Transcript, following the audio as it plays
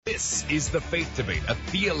This is The Faith Debate, a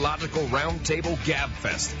theological roundtable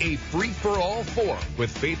gabfest, a free-for-all forum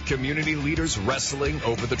with faith community leaders wrestling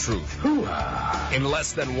over the truth. Hoo-ah. In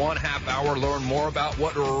less than 1/2 hour, learn more about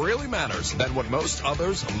what really matters than what most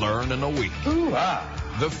others learn in a week. Hoo-ah.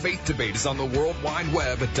 The Faith Debate is on the World Wide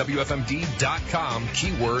Web at WFMD.com,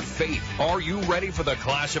 keyword faith. Are you ready for the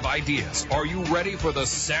clash of ideas? Are you ready for the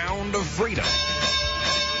sound of freedom?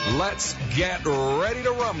 Let's get ready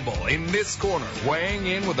to rumble in this corner, weighing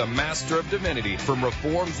in with a Master of Divinity from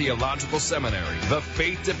Reformed Theological Seminary, the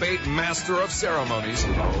Faith Debate Master of Ceremonies.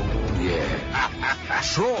 Oh, yeah.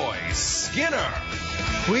 Troy Skinner.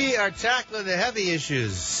 We are tackling the heavy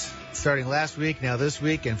issues starting last week, now this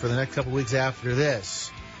week, and for the next couple weeks after this.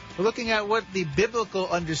 We're looking at what the biblical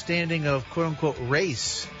understanding of quote-unquote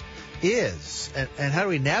race is, and how do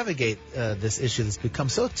we navigate this issue that's become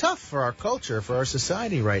so tough for our culture, for our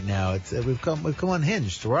society right now. We've come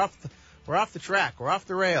unhinged. We're off the track. We're off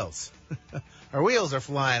the rails. Our wheels are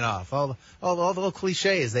flying off. All the little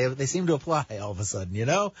cliches they seem to apply all of a sudden, you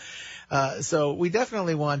know. So we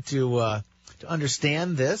definitely want to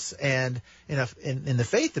understand this, and in the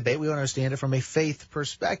faith debate, we understand it from a faith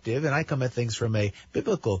perspective, and I come at things from a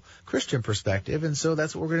biblical Christian perspective, and so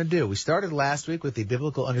that's what we're going to do. We started last week with the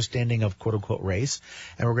biblical understanding of quote-unquote race,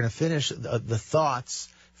 and we're going to finish the thoughts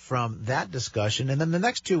from that discussion. And then the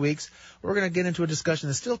next 2 weeks, we're going to get into a discussion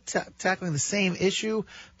that's still tackling the same issue,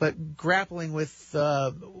 but grappling with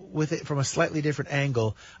it from a slightly different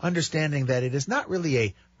angle, understanding that it is not really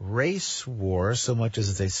a race war so much as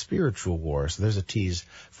it's a spiritual war. So there's a tease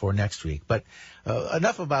for next week. But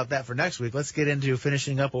enough about that for next week. Let's get into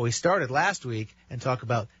finishing up what we started last week and talk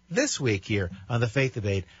about this week here on the Faith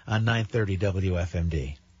Debate on 930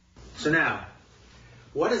 WFMD. So now,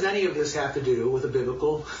 what does any of this have to do with a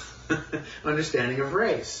biblical understanding of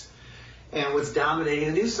race? And what's dominating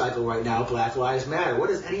the news cycle right now, Black Lives Matter. What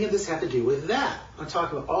does any of this have to do with that? I'm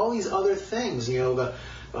talking about all these other things, you know, the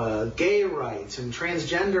gay rights and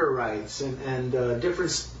transgender rights and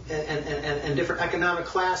different economic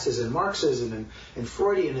classes and Marxism and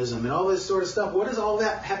Freudianism and all this sort of stuff. What does all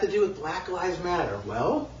that have to do with Black Lives Matter?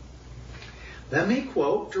 Well, let me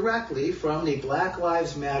quote directly from the Black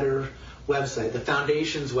Lives Matter website, the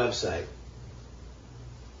Foundation's website.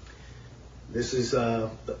 This is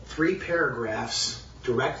 3 paragraphs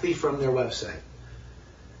directly from their website.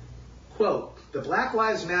 Quote, the Black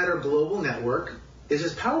Lives Matter Global Network is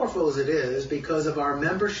as powerful as it is because of our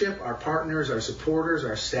membership, our partners, our supporters,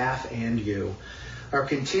 our staff, and you. Our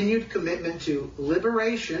continued commitment to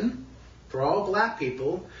liberation for all black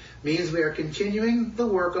people means we are continuing the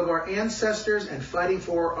work of our ancestors and fighting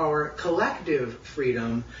for our collective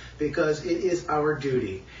freedom because it is our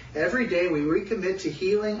duty. Every day we recommit to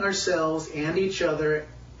healing ourselves and each other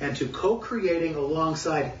and to co-creating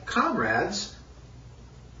alongside comrades,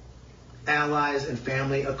 allies, and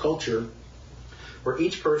family a culture where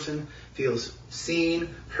each person feels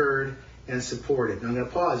seen, heard, and supported. And I'm going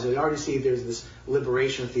to pause. You already see there's this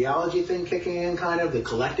liberation theology thing kicking in, kind of, the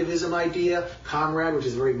collectivism idea, comrade, which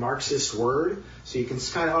is a very Marxist word, so you can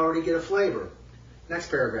kind of already get a flavor.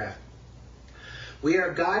 Next paragraph. We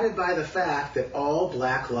are guided by the fact that all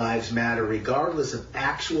black lives matter regardless of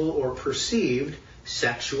actual or perceived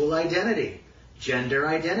sexual identity, gender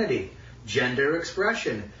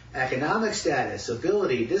expression, economic status,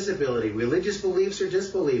 ability, disability, religious beliefs or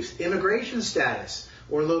disbeliefs, immigration status,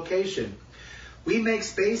 or location. We make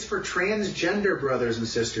space for transgender brothers and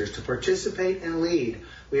sisters to participate and lead.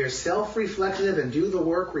 We are self-reflective and do the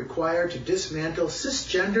work required to dismantle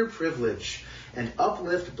cisgender privilege and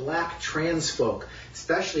uplift black trans folk,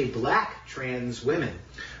 especially black trans women,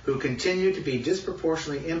 who continue to be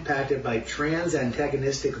disproportionately impacted by trans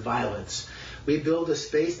antagonistic violence. We build a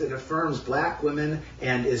space that affirms black women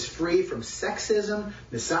and is free from sexism,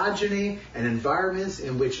 misogyny, and environments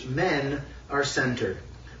in which men are centered.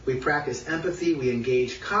 We practice empathy. We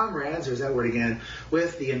engage comrades, there's that word again,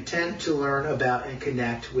 with the intent to learn about and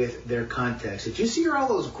connect with their context. Did you see all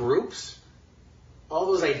those groups? All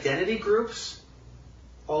those identity groups?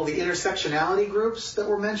 All the intersectionality groups that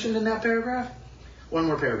were mentioned in that paragraph? One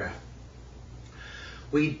more paragraph.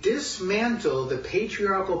 We dismantle the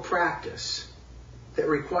patriarchal practice that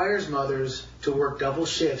requires mothers to work double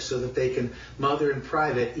shifts so that they can mother in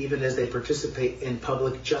private even as they participate in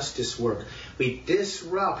public justice work. We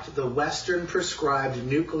disrupt the Western prescribed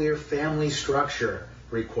nuclear family structure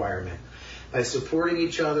requirement. by supporting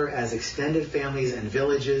each other as extended families and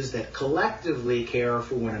villages that collectively care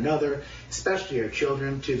for one another, especially our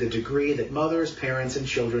children, to the degree that mothers, parents, and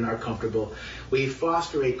children are comfortable. We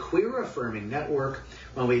foster a queer-affirming network.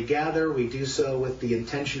 When we gather, we do so with the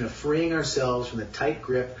intention of freeing ourselves from the tight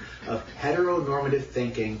grip of heteronormative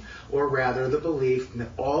thinking, or rather the belief that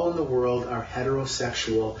all in the world are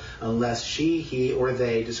heterosexual unless she, he, or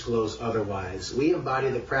they disclose otherwise. We embody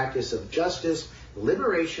the practice of justice,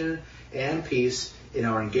 liberation, and peace in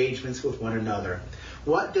our engagements with one another.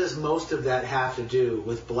 What does most of that have to do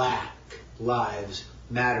with Black Lives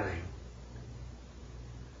Mattering?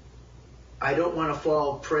 I don't want to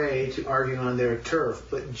fall prey to arguing on their turf,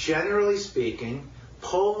 but generally speaking,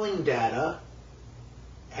 polling data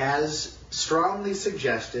has strongly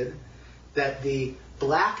suggested that the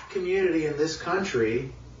Black community in this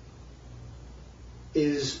country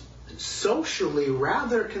is socially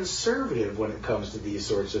rather conservative when it comes to these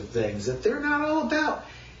sorts of things, that they're not all about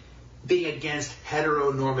being against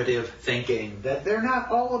heteronormative thinking, that they're not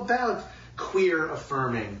all about queer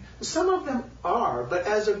affirming. Some of them are, but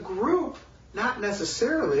as a group, not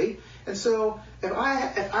necessarily. And so if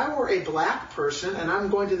I were a Black person and I'm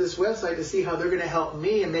going to this website to see how they're going to help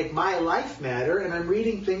me and make my life matter, and I'm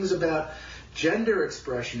reading things about gender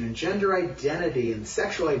expression and gender identity and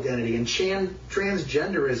sexual identity and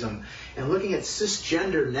transgenderism, and looking at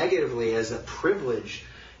cisgender negatively as a privilege,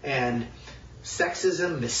 and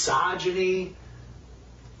sexism, misogyny,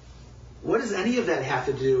 what does any of that have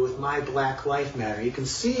to do with my Black Lives Matter? You can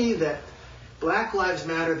see that Black Lives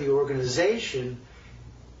Matter, the organization,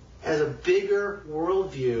 has a bigger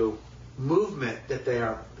worldview movement that they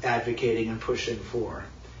are advocating and pushing for.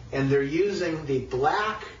 And they're using the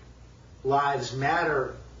Black Lives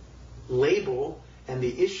Matter label and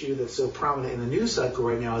the issue that's so prominent in the news cycle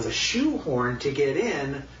right now as a shoehorn to get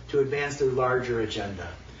in to advance their larger agenda.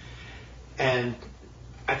 And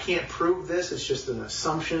I can't prove this, it's just an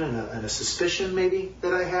assumption and a suspicion maybe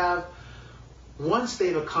that I have. Once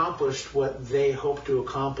they've accomplished what they hope to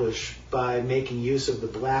accomplish by making use of the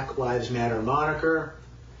Black Lives Matter moniker,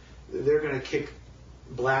 they're going to kick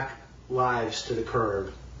Black lives to the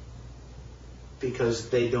curb, because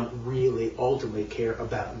they don't really ultimately care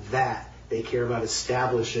about that. They care about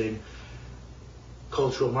establishing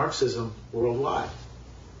cultural Marxism worldwide.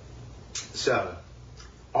 So,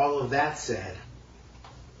 all of that said,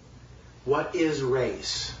 what is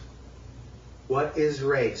race? What is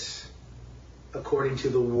race according to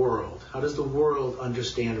the world? How does the world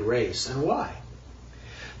understand race, and why?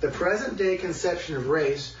 The present-day conception of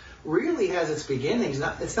race really has its beginnings.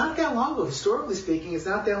 It's not that long ago. Historically speaking, it's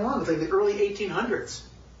not that long. It's like the early 1800s.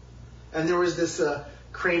 And there was this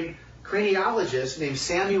craniologist named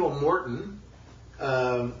Samuel Morton,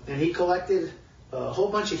 and he collected a whole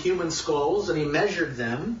bunch of human skulls, and he measured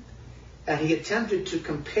them, and he attempted to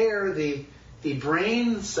compare the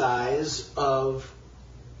brain size of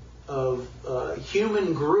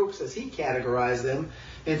human groups, as he categorized them,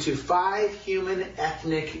 into 5 human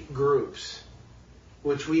ethnic groups,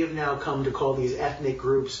 which we have now come to call these ethnic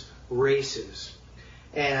groups races.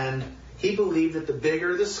 And he believed that the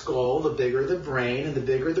bigger the skull, the bigger the brain, and the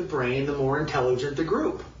bigger the brain, the more intelligent the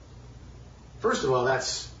group. First of all,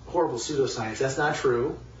 that's horrible pseudoscience. That's not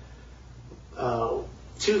true.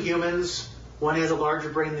 2 humans, one has a larger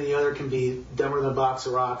brain than the other, can be dumber than a box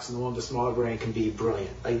of rocks, and the one with the smaller brain can be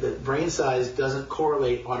brilliant. Like, the brain size doesn't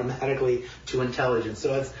correlate automatically to intelligence.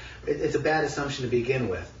 So it's a bad assumption to begin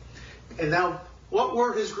with. And now, what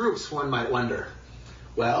were his groups, one might wonder?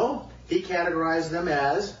 Well, he categorized them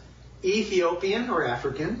as Ethiopian or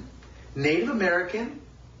African, Native American,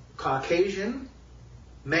 Caucasian,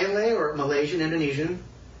 Malay or Malaysian, Indonesian,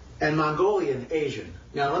 and Mongolian, Asian.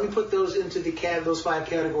 Now, let me put those into those 5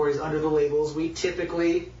 categories under the labels we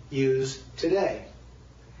typically use today.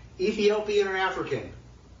 Ethiopian or African,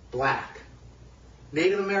 black.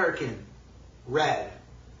 Native American, red.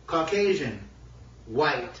 Caucasian,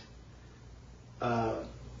 white.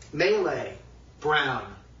 Malay, brown.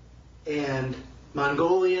 And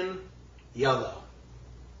Mongolian, yellow.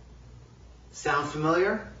 Sound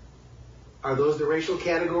familiar? Are those the racial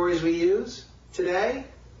categories we use today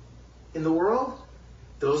in the world?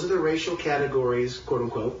 Those are the racial categories, quote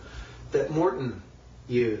unquote, that Morton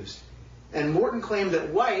used. And Morton claimed that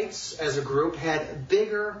whites as a group had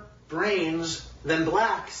bigger brains than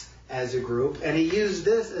blacks as a group, and he used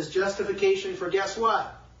this as justification for, guess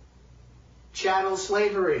what? Chattel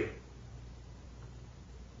slavery.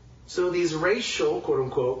 So these racial, quote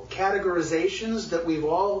unquote, categorizations that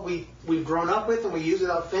we've grown up with and we use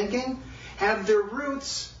without thinking have their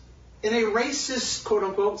roots in a racist, quote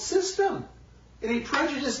unquote, system, in a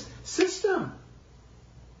prejudiced system.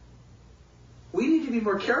 we need to be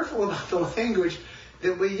more careful about the language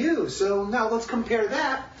that we use. So now let's compare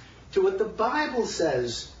that to what the Bible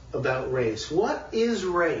says about race. What is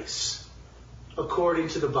race according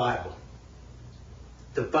to the Bible?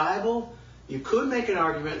 The Bible, you could make an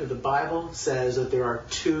argument that the Bible says that there are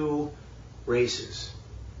two races.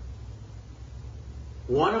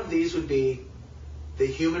 One of these would be the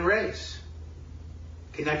human race,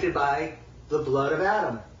 connected by the blood of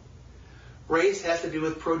Adam. Race has to do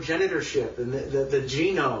with progenitorship and the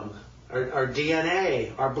genome, our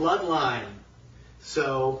DNA, our bloodline.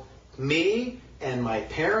 So me and my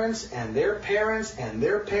parents and their parents and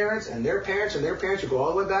their parents and their parents and their parents, you go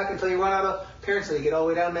all the way back until you run out of parents and you get all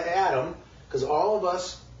the way down to Adam, because all of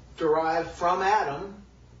us derive from Adam.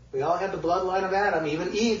 We all have the bloodline of Adam.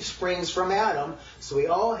 Even Eve springs from Adam. So we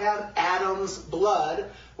all have Adam's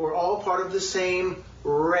blood. We're all part of the same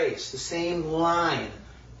race, the same line,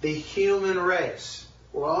 the human race.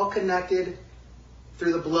 We're all connected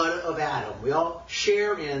through the blood of Adam. We all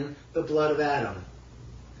share in the blood of Adam.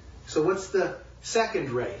 So what's the second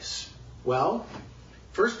race? Well,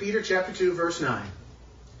 1 Peter chapter 2, verse 9.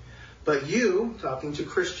 But you, talking to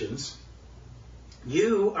Christians,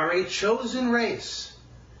 you are a chosen race,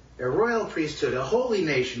 a royal priesthood, a holy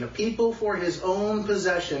nation, a people for his own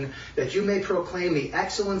possession, that you may proclaim the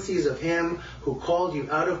excellencies of him who called you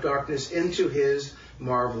out of darkness into his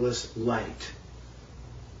marvelous light.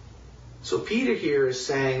 So Peter here is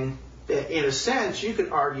saying that, in a sense, you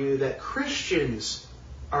could argue that Christians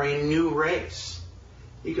are a new race.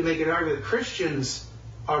 You can make an argument that Christians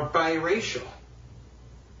are biracial.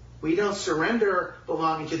 We don't surrender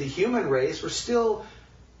belonging to the human race. We're still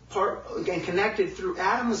part and connected through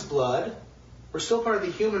Adam's blood. We're still part of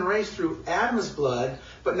the human race through Adam's blood,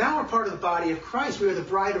 but now we're part of the body of Christ. We are the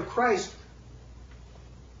bride of Christ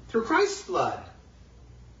through Christ's blood.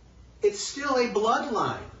 It's still a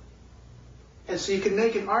bloodline. And so you can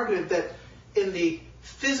make an argument that in the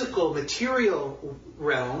physical, material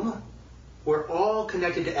realm, we're all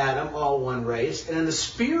connected to Adam, all one race. And in the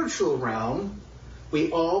spiritual realm, we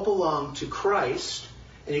all belong to Christ.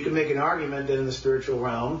 And you can make an argument that in the spiritual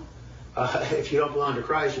realm, if you don't belong to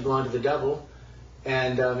Christ, you belong to the devil.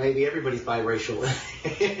 And maybe everybody's biracial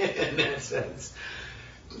in that sense.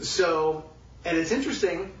 So, and it's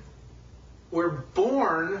interesting, we're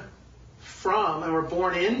born from and we're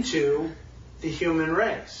born into the human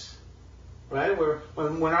race. Right?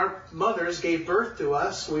 When our mothers gave birth to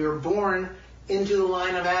us, we were born into the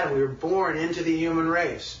line of Adam. We were born into the human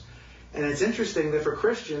race. And it's interesting that for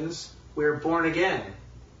Christians, we are born again.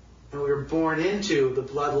 And we were born into the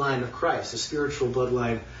bloodline of Christ, the spiritual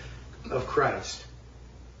bloodline of Christ.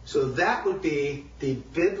 So that would be the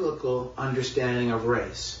biblical understanding of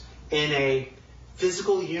race. In a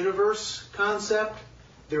physical universe concept,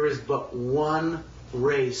 there is but one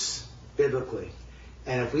race biblically.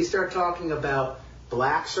 And if we start talking about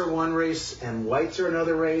blacks are one race, and whites are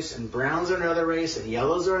another race, and browns are another race, and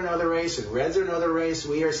yellows are another race, and reds are another race,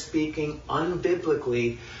 we are speaking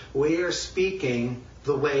unbiblically. We are speaking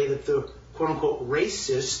the way that the quote-unquote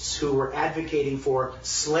racists who were advocating for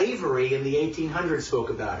slavery in the 1800s spoke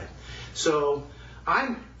about it. So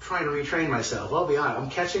I'm trying to retrain myself. I'll be honest. I'm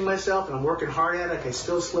catching myself, and I'm working hard at it. I can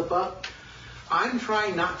still slip up. I'm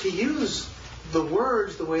trying not to use the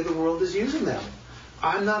words the way the world is using them.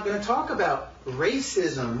 I'm not going to talk about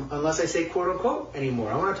racism unless I say quote-unquote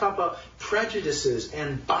anymore. I want to talk about prejudices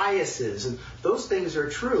and biases, and those things are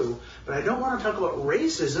true, but I don't want to talk about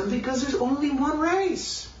racism because there's only one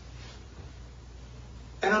race.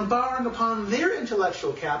 And I'm borrowing upon their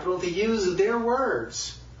intellectual capital to use their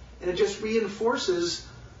words. And it just reinforces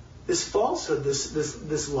this falsehood,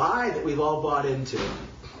 this lie that we've all bought into.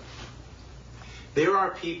 There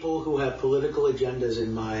are people who have political agendas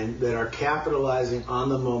in mind that are capitalizing on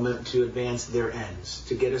the moment to advance their ends,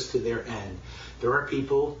 to get us to their end. There are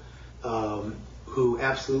people who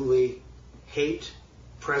absolutely hate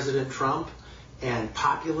President Trump and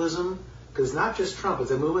populism, because not just Trump,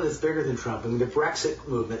 it's a movement that's bigger than Trump. I mean, the Brexit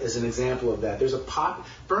movement is an example of that. There's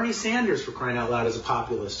Bernie Sanders, for crying out loud, is a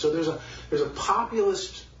populist. So there's a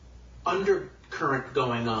populist undercurrent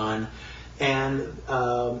going on, and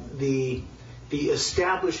the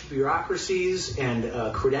established bureaucracies and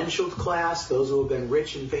credentialed class, those who have been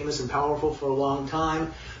rich and famous and powerful for a long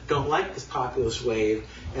time, don't like this populist wave,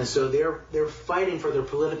 and so they're fighting for their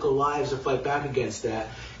political lives to fight back against that.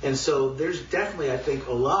 And so there's definitely, I think,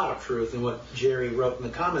 a lot of truth in what Jerry wrote in the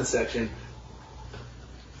comments section.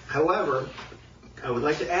 However, I would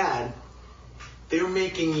like to add, they're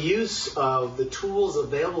making use of the tools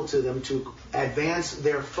available to them to advance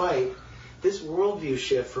their fight. This worldview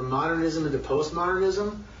shift from modernism into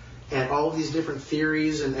postmodernism and all of these different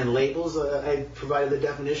theories and labels that I provided the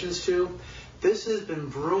definitions to, this has been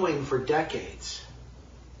brewing for decades.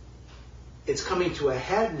 It's coming to a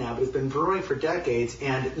head now, but it's been brewing for decades,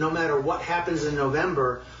 and no matter what happens in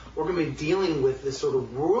November, we're going to be dealing with this sort of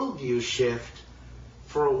worldview shift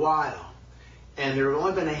for a while. And there have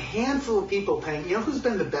only been a handful of people paying. You know who's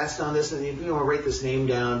been the best on this? And you want to write this name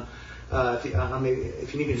down if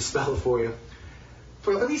you need me to spell it for you.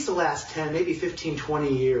 For at least the last 10, maybe 15,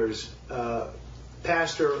 20 years,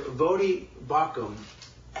 Pastor Voddie Baucham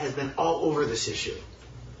has been all over this issue.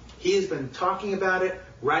 He has been talking about it,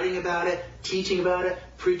 writing about it, teaching about it,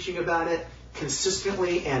 preaching about it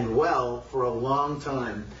consistently and well for a long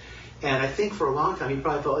time. And I think for a long time he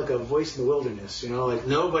probably felt like a voice in the wilderness, like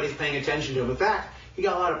nobody's paying attention to him. In fact, he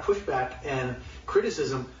got a lot of pushback and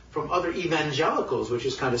criticism from other evangelicals, which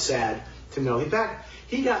is kind of sad to know. In fact,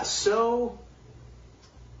 he got so,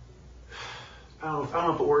 I don't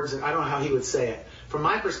know what words, I don't know how he would say it. From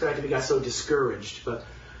my perspective, he got so discouraged, but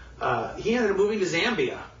he ended up moving to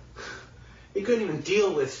Zambia. He couldn't even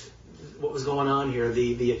deal with what was going on here,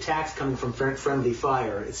 the attacks coming from friendly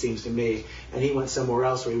fire, it seems to me, and he went somewhere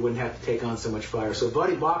else where he wouldn't have to take on so much fire. So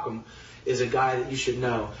Voddie Baucham is a guy that you should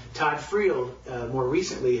know. Todd Friel, more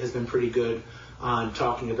recently, has been pretty good on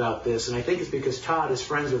talking about this, and I think it's because Todd is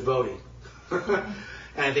friends with Voddie.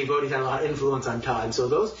 And I think Voddie's had a lot of influence on Todd, and so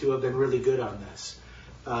those two have been really good on this.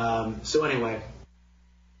 So anyway,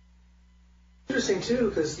 interesting too,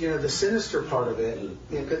 because the sinister part of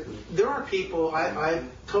it, there are people, I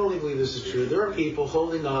totally believe this is true, there are people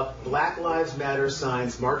holding up Black Lives Matter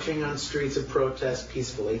signs, marching on streets of protest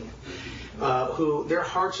peacefully, who their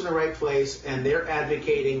heart's in the right place, and they're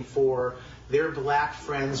advocating for their black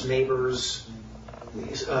friends, neighbors,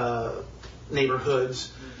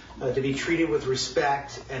 neighborhoods to be treated with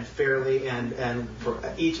respect and fairly, and for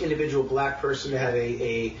each individual black person to have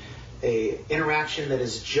a interaction that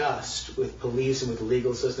is just with police and with the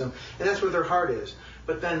legal system, and that's where their heart is.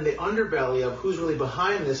 But then the underbelly of who's really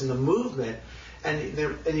behind this and the movement, and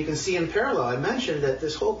you can see in parallel, I mentioned that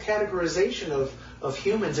this whole categorization of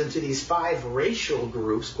humans into these 5 racial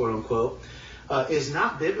groups, quote unquote, is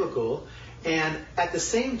not biblical. And at the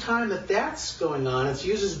same time that that's going on, it's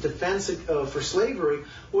used as a defense for slavery.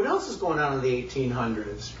 What else is going on in the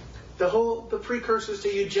 1800s? The precursors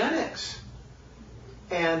to eugenics.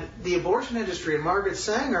 And the abortion industry, and Margaret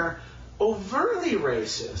Sanger, overtly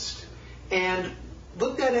racist, and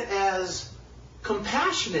looked at it as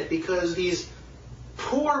compassionate because these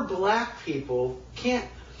poor black people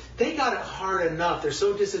they got it hard enough. They're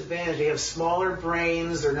so disadvantaged. They have smaller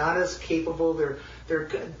brains. They're not as capable. They're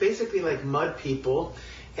basically like mud people.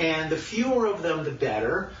 And the fewer of them, the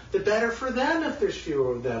better. The better for them if there's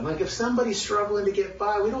fewer of them. Like if somebody's struggling to get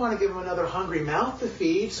by, we don't want to give them another hungry mouth to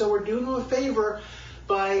feed, so we're doing them a favor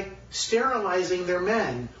by sterilizing their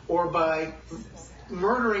men or by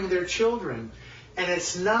murdering their children. And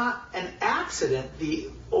it's not an accident. The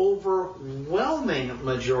overwhelming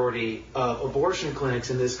majority of abortion clinics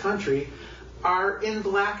in this country are in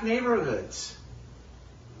black neighborhoods.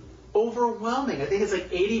 Overwhelming. I think it's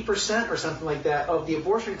like 80% or something like that of the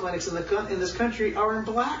abortion clinics in this country are in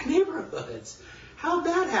black neighborhoods. How'd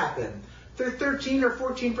that happen? They're 13 or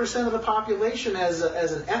 14% of the population as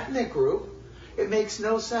an ethnic group. It makes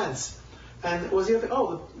no sense. And what was the other thing?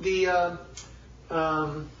 Oh, the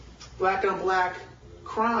black on black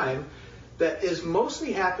crime that is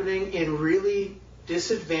mostly happening in really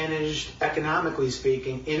disadvantaged, economically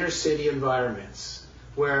speaking, inner city environments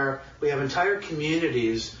where we have entire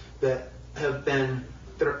communities that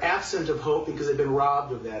are absent of hope because they've been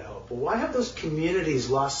robbed of that hope. Well, why have those communities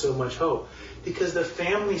lost so much hope? Because the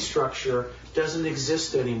family structure doesn't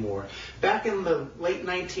exist anymore. Back in the late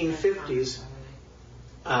 1950s,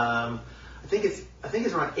 I think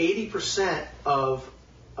it's around 80% of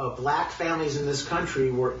black families in this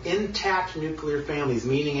country were intact nuclear families,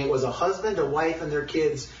 meaning it was a husband, a wife, and their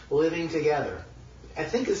kids living together. I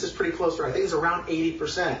think this is pretty close to, I think it's around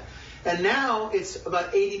 80%. And now it's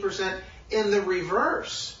about 80% in the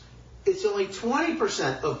reverse. It's only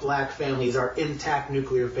 20% of black families are intact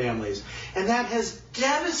nuclear families. And that has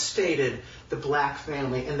devastated the black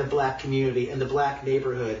family and the black community and the black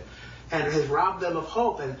neighborhood, and has robbed them of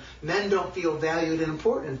hope. And men don't feel valued and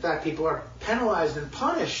important. In fact, people are penalized and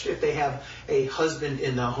punished if they have a husband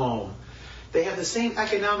in the home. They have the same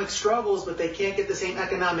economic struggles, but they can't get the same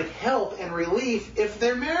economic help and relief if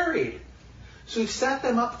they're married. So we've set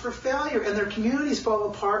them up for failure, and their communities fall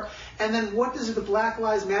apart. And then what does the Black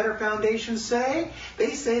Lives Matter Foundation say?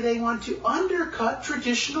 They say they want to undercut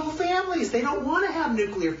traditional families. They don't want to have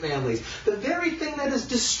nuclear families. The very thing that is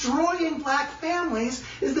destroying black families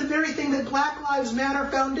is the very thing that Black Lives Matter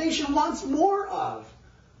Foundation wants more of.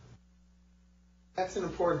 That's an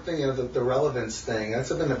important thing, the relevance thing. That's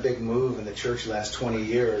been a big move in the church the last 20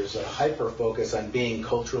 years, a hyper-focus on being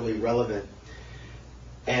culturally relevant.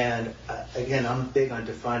 And again, I'm big on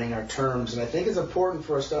defining our terms, and I think it's important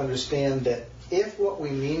for us to understand that if what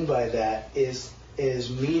we mean by that is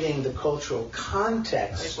meeting the cultural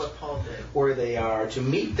context like what Paul did, where they are, to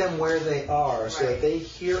meet them where they are, so that they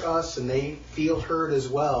hear us and they feel heard as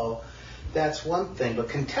well, that's one thing. But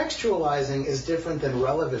contextualizing is different than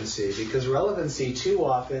relevancy, because relevancy too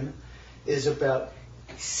often is about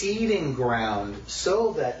seeding ground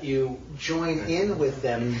so that you join in with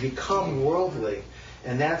them and become worldly.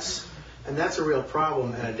 And that's a real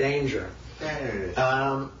problem and a danger.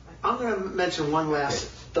 I'm going to mention one last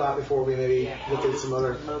thought before we maybe look at some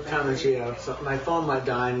other comments. So my phone might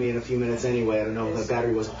die on me in a few minutes anyway. I don't know if the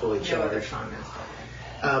battery wasn't fully charged.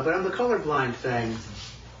 But on the colorblind thing,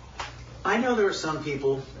 I know there are some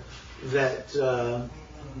people that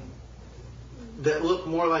look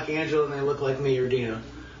more like Angela than they look like me or Dina,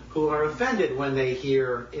 who are offended when they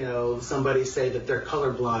hear, somebody say that they're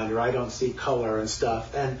colorblind or I don't see color and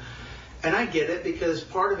stuff. And I get it, because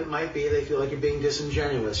part of it might be they feel like you're being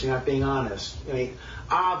disingenuous, you're not being honest. I mean,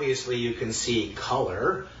 obviously you can see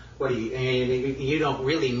color. You don't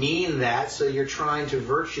really mean that, so you're trying to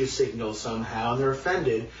virtue signal somehow, and they're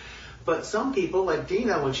offended. But some people, like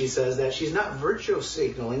Dina, when she says that, she's not virtue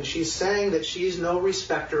signaling, she's saying that she's no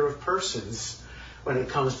respecter of persons when it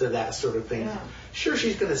comes to that sort of thing. Yeah. Sure,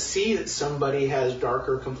 she's going to see that somebody has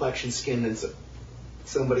darker complexion skin than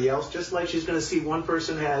somebody else, just like she's going to see one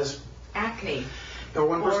person has acne, or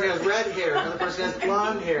one person has red hair, another person has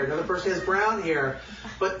blonde hair, another person has brown hair.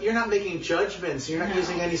 But you're not making judgments. You're not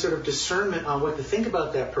using any sort of discernment on what to think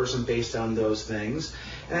about that person based on those things.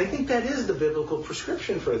 And I think that is the biblical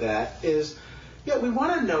prescription for that, is, we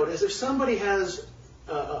want to notice if somebody has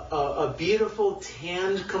a beautiful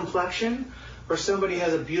tanned complexion, or somebody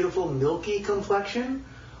has a beautiful milky complexion,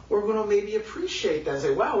 we're going to maybe appreciate that and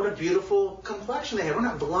say, wow, what a beautiful complexion they have. We're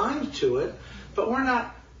not blind to it, but we're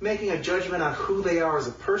not making a judgment on who they are as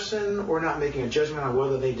a person. We're not making a judgment on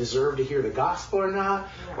whether they deserve to hear the gospel or not.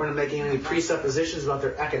 We're not making any presuppositions about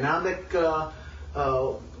their economic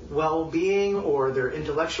well-being or their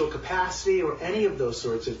intellectual capacity or any of those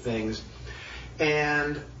sorts of things.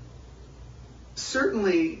 And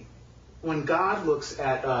certainly when God looks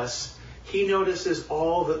at us, He notices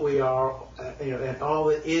all that we are, and all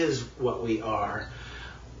that is what we are.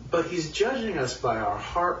 But He's judging us by our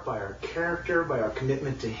heart, by our character, by our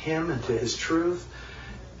commitment to Him and to His truth.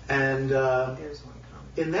 And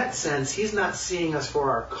in that sense, He's not seeing us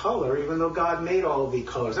for our color, even though God made all of the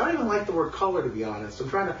colors. I don't even like the word color, to be honest. I'm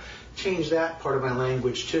trying to change that part of my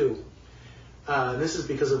language, too. This is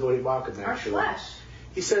because of Voddie Baucham, actually. Our flesh.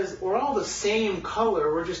 He says, we're all the same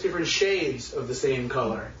color, we're just different shades of the same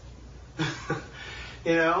color.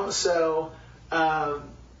 So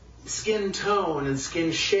skin tone and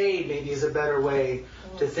skin shade maybe is a better way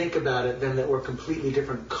to think about it than that we're completely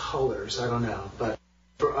different colors. I don't know, but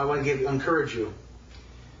I want to encourage you.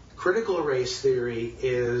 Critical race theory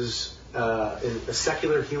is a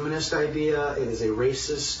secular humanist idea. It is a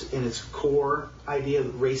racist in its core idea,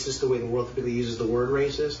 racist the way the world typically uses the word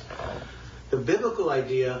racist. The biblical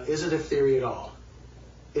idea isn't a theory at all.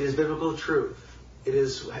 It is biblical truth. It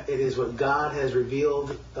is what God has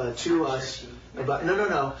revealed to us about.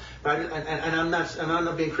 No. And I'm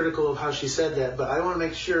not being critical of how she said that, but I want to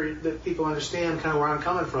make sure that people understand kind of where I'm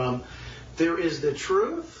coming from. There is the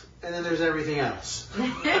truth, and then there's everything else.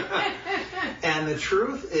 And the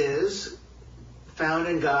truth is found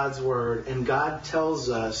in God's Word, and God tells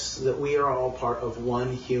us that we are all part of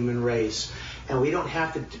one human race. And we don't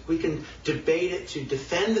have to, we can debate it to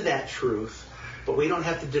defend that truth, but we don't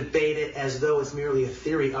have to debate it as though it's merely a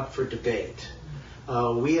theory up for debate.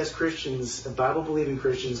 We as Christians, Bible-believing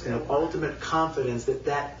Christians, can have ultimate confidence that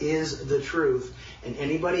that is the truth. And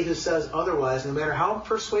anybody who says otherwise, no matter how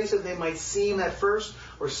persuasive they might seem at first,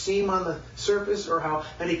 or seem on the surface, or how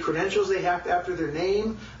many credentials they have after their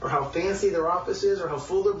name, or how fancy their office is, or how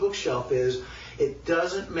full their bookshelf is, it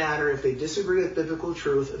doesn't matter. If they disagree with biblical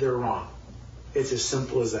truth, they're wrong. It's as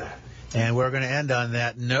simple as that. And we're going to end on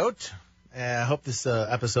that note. I hope this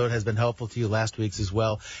episode has been helpful to you, last week's as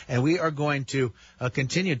well. And we are going to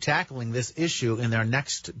continue tackling this issue in our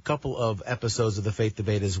next couple of episodes of the Faith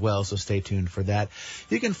Debate as well, so stay tuned for that.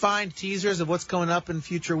 You can find teasers of what's coming up in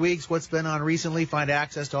future weeks, what's been on recently. Find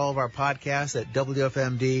access to all of our podcasts at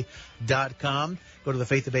WFMD.com. Go to the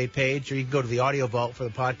Faith Debate page, or you can go to the Audio Vault for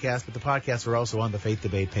the podcast, but the podcasts are also on the Faith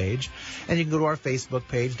Debate page. And you can go to our Facebook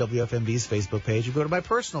page, WFMD's Facebook page. You can go to my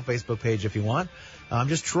personal Facebook page if you want. I'm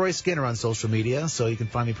just Troy Skinner on social media, so you can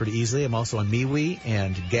find me pretty easily. I'm also on MeWe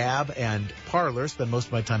and Gab and Parler. Spend most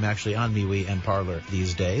of my time actually on MeWe and Parler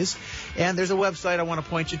these days. And there's a website I want to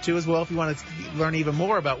point you to as well if you want to learn even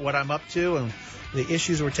more about what I'm up to and the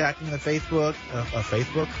issues we're tackling in the Facebook.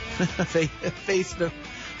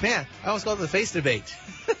 Man, I almost called it the Faith Debate.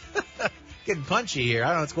 Getting punchy here. I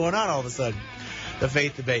don't know what's going on all of a sudden. The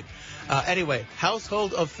Faith Debate. Anyway,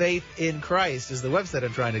 Household of Faith in Christ is the website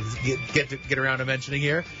I'm trying to get around to mentioning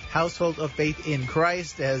here. Household of Faith in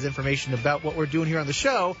Christ has information about what we're doing here on the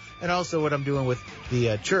show and also what I'm doing with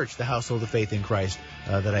the church, the Household of Faith in Christ,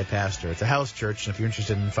 that I pastor. It's a house church, and if you're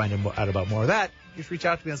interested in finding out about more of that, just reach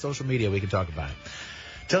out to me on social media. We can talk about it.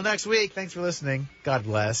 Till next week, thanks for listening. God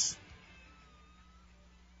bless.